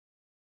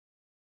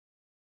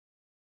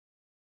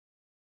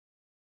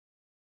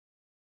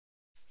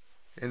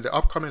In the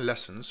upcoming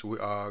lessons, we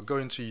are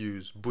going to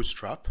use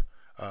Bootstrap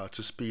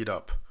to speed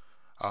up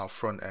our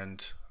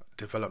front-end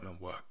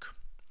development work.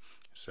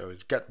 So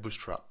it's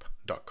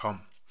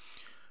getbootstrap.com.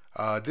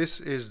 This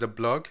is the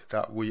blog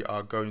that we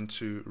are going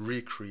to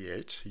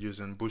recreate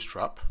using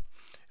Bootstrap.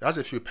 It has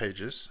a few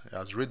pages. It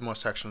has read more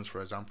sections,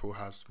 for example,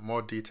 has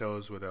more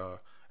details with a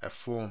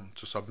form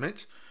to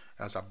submit.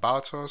 It has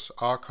about us,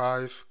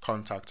 archive,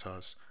 contact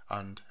us,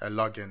 and a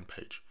login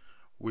page.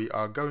 We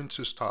are going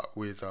to start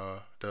with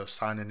the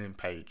signing in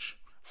page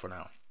for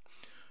now.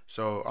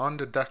 So on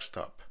the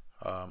desktop,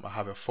 I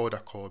have a folder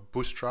called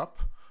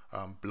Bootstrap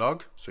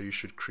blog. So you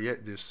should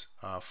create this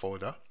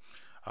folder.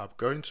 I'm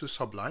going to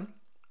Sublime,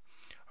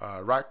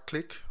 right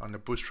click on the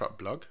Bootstrap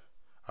blog,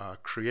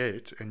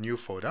 create a new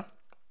folder,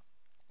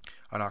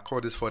 and I'll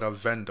call this folder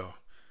vendor.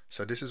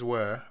 So this is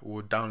where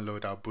we'll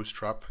download our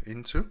Bootstrap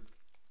into.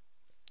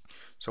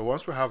 So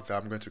once we have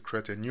that, I'm going to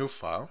create a new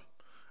file.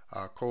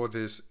 I'll call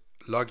this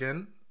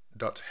login.html.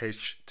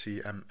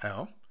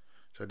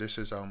 So this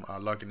is our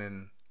login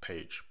in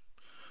page.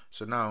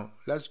 So now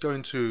let's go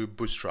into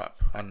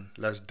Bootstrap and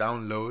let's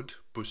download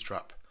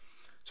Bootstrap.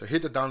 So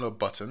hit the download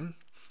button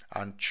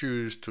and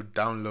choose to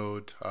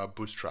download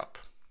Bootstrap.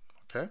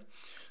 Okay,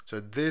 so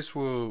this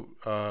will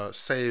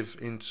save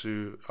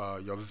into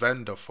your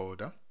vendor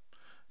folder.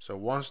 So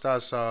once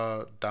that's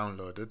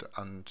downloaded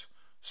and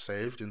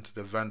saved into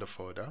the vendor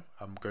folder,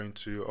 I'm going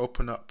to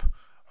open up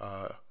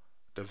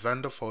the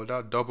vendor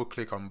folder, double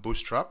click on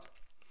Bootstrap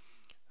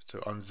to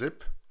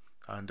unzip,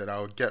 and then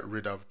I'll get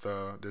rid of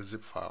the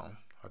zip file.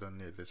 I don't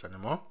need this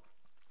anymore.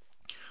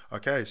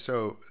 Okay,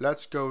 so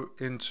let's go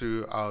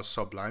into our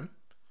Sublime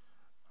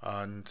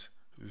and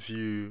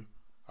view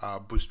our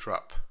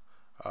Bootstrap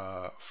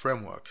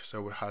framework.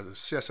 So we have a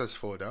CSS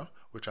folder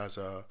which has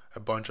a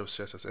bunch of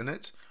CSS in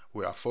it.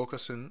 We are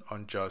focusing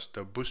on just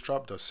the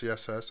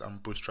Bootstrap.css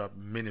and Bootstrap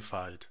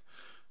minified.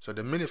 So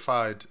the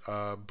minified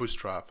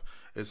Bootstrap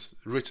is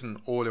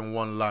written all in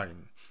one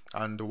line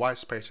and the white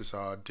spaces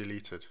are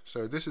deleted.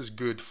 So this is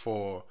good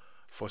for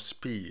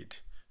speed.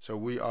 So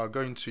we are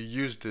going to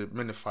use the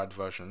minified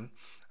version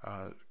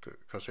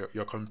because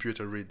your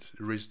computer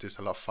reads this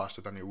a lot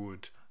faster than it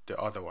would the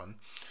other one.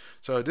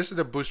 So this is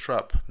the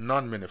Bootstrap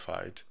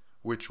non-minified,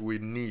 which we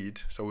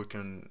need so we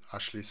can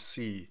actually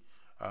see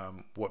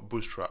what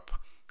Bootstrap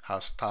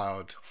has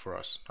styled for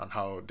us and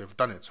how they've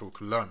done it so we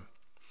can learn.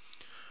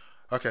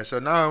 Okay, so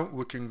now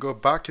we can go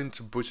back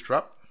into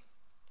Bootstrap,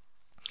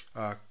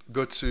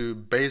 go to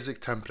basic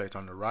template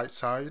on the right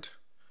side.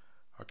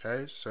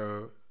 Okay,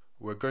 so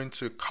we're going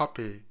to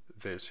copy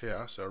this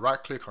here. So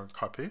right click on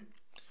copy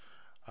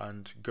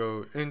and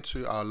go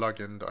into our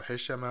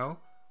login.html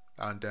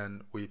and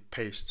then we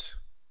paste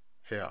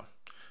here.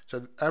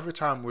 So every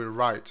time we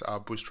write our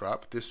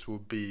Bootstrap, this will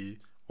be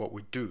what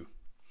we do.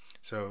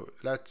 So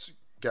let's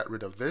get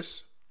rid of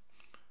this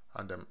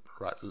and then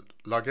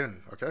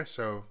login. Okay,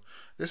 so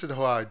this is the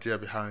whole idea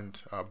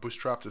behind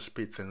Bootstrap, to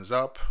speed things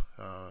up,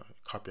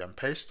 copy and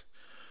paste.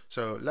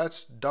 So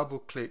let's double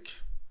click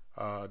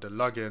the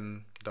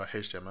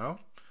login.html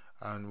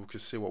and we can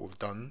see what we've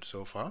done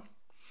so far.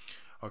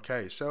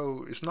 Okay,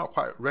 so it's not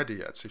quite ready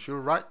yet. So if you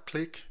right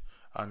click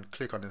and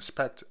click on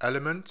inspect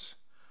element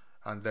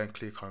and then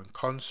click on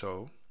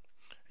console,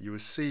 you will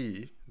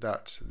see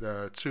that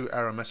there are two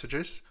error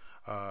messages.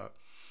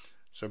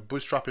 So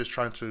Bootstrap is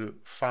trying to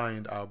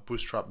find our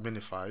Bootstrap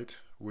minified,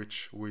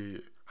 which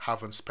we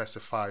haven't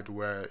specified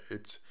where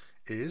it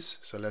is.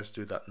 So let's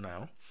do that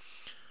now.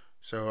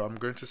 So I'm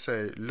going to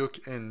say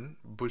look in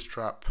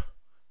Bootstrap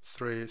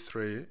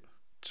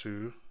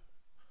 332,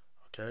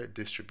 okay,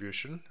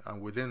 distribution,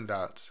 and within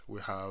that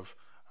we have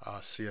our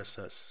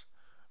CSS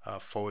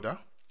folder.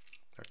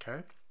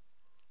 Okay,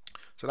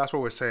 so that's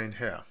what we're saying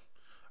here.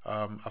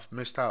 I've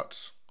missed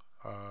out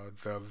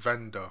the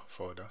vendor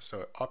folder.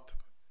 So up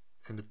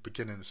in the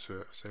beginning,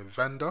 so say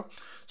vendor.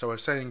 So we're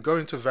saying go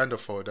into vendor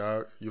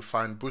folder, you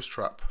find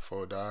Bootstrap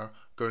folder,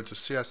 go into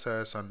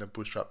CSS and the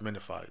Bootstrap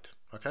minified.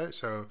 Okay,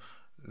 so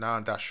now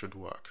that should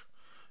work.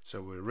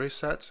 So we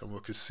reset and we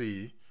can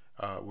see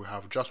we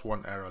have just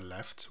one error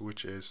left,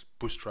 which is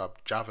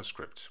Bootstrap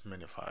JavaScript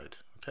minified.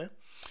 Okay,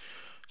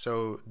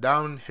 so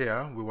down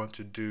here we want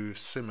to do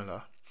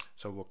similar.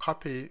 So we'll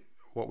copy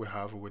what we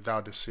have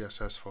without the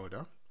CSS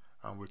folder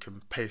and we can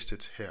paste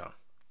it here,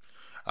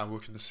 and we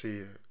can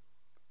see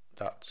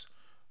that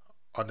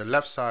on the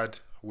left side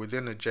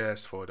within the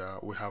JS folder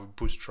we have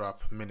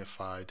Bootstrap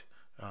minified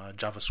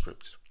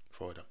JavaScript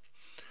folder.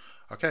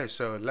 Okay,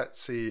 so let's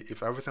see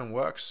if everything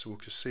works. We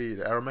can see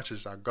the error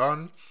messages are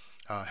gone.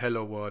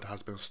 Hello world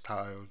has been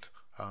styled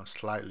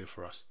slightly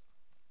for us.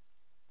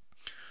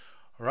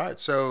 Alright,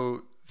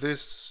 so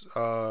this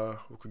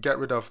we could get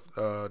rid of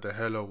the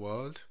hello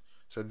world.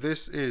 So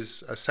this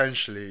is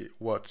essentially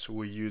what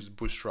we use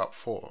Bootstrap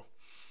for.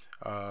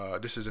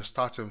 This is a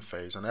starting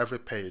phase. On every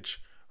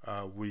page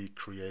we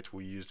create,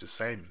 we use the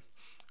same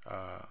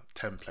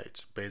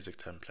template, basic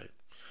template.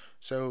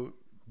 So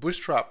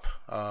Bootstrap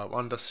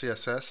under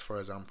CSS, for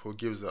example,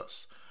 gives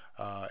us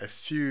a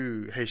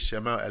few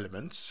HTML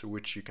elements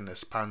which you can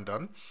expand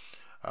on.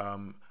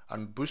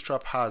 and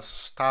Bootstrap has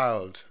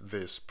styled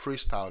this,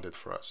 pre-styled it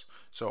for us.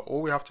 So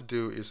all we have to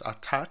do is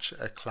attach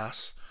a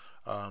class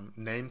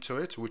name to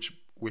it, which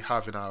we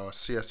have in our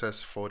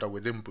CSS folder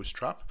within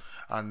Bootstrap,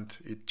 and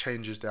it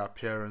changes the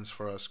appearance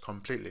for us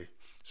completely.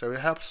 So it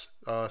helps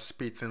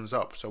speed things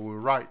up. So we'll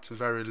write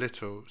very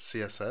little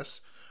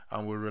CSS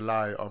and we'll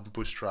rely on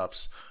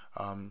Bootstrap's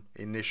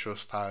initial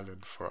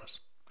styling for us.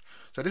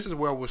 So this is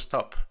where we'll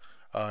stop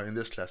in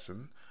this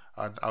lesson,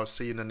 and I'll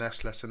see you in the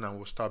next lesson, and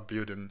we'll start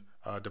building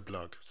the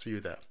blog. See you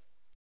there.